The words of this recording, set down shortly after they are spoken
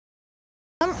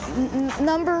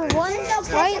number 1,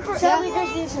 right? Yeah.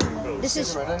 This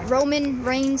is Roman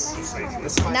Reigns,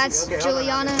 and that's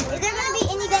Juliana. Is there gonna be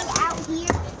anything out here?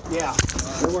 Yeah,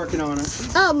 we're working on it.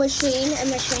 Oh, a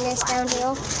machinist down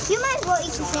here. You might as well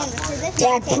eat the sandwich. So this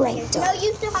That's right. No,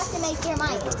 you still have to make your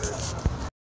mind.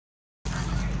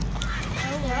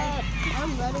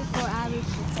 I'm ready for Abby's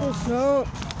to No.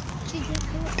 Did you do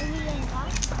anything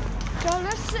else? So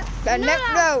let's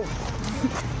No.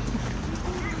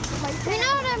 We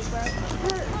know them.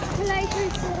 Can I sit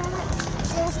on it?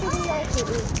 Yes, we can.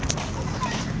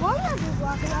 Why not just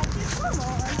walk like this? Come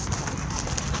on.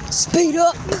 Speed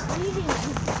up.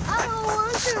 I don't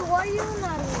want to. Why are you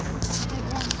not eating?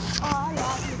 Oh,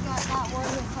 yeah, you got that one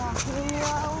you call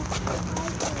hero.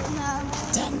 No.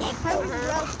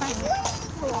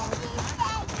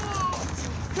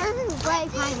 This is way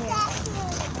funnier.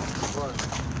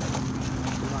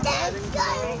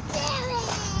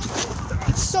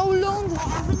 It's so long.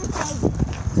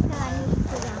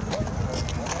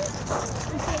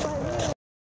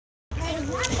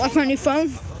 Like my new phone?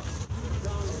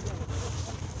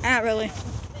 Not really.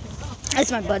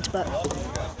 That's my bud's butt.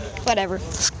 Whatever.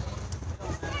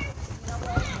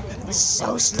 It's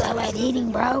so slow at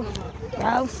eating, bro.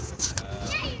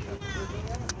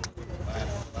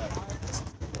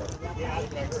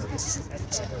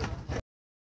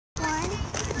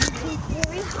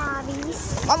 Carry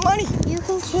hobbies. My money. You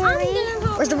can carry.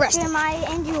 Where's the rest? Jeremiah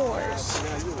and yours.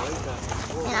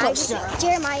 And I Close just up.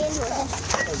 Jeremiah and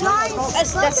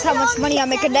yours. That's how much money I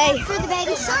make a day. For the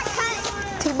baby shortcut.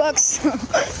 $2.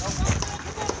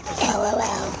 LOL.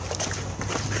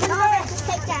 Alright, just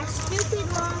take that stupid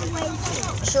long way to.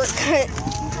 Shortcut.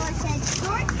 So I said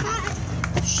shortcut.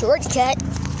 Shortcut.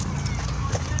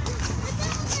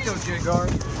 Let's go,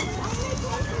 Jigard.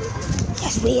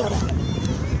 That's weird.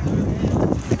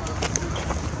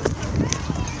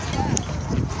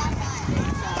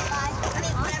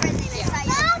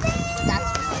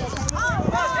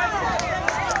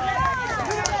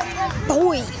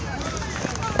 Boy.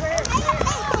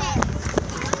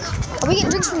 Are we getting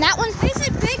drinks from that one? These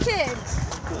are big kids.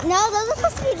 No, those are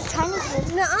supposed to be the tiny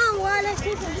kids. No, why are they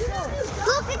taking short?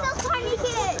 Look at those tiny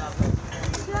kids.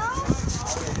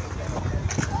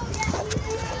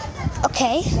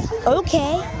 Okay.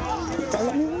 Don't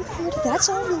let me record. That's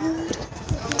all good.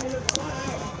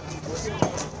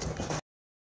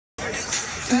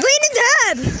 Read it,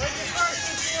 Dab!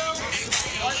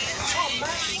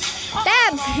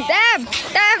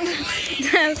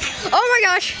 Oh my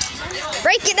gosh.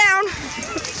 Break it down.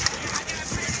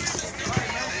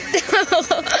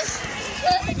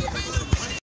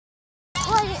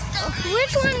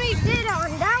 Which one we did on?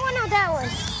 That one or that one?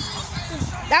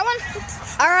 That one?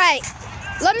 Alright.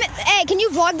 Hey, can you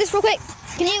vlog this real quick?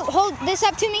 Can you hold this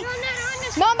up to me?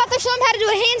 No, I'm about to show them how to do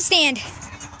a handstand.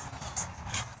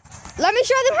 Let me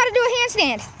show them how to do a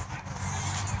handstand.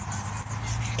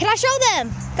 Can I show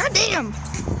them? God damn.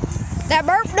 That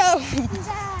bird, no.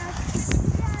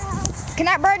 Can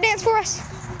that bird dance for us?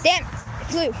 Damn, it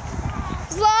flew.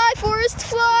 Fly, Forrest,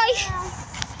 fly.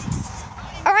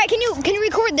 All right, can you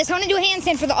record this? I want to do a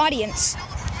handstand for the audience,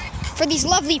 for these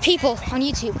lovely people on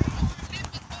YouTube.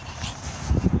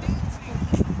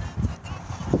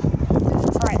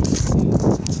 All right.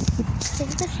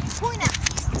 Point out.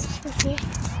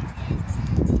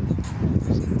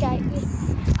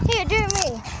 Here, do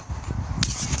me.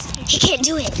 He can't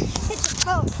do it.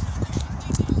 Oh.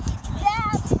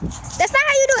 That's not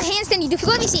how you do a handstand. You do.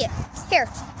 Let me see it. Here,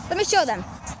 let me show them.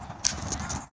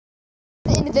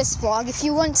 The end of this vlog. If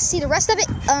you want to see the rest of it,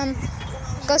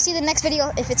 go see the next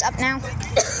video if it's up now.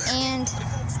 And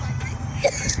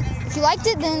if you liked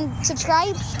it, then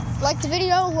subscribe, like the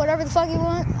video, whatever the fuck you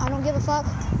want. I don't give a fuck.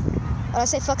 But I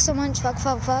say fuck so much. Fuck.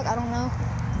 I don't know.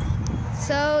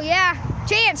 So yeah,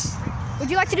 Chance, would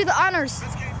you like to do the honors?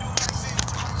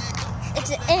 It's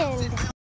an end.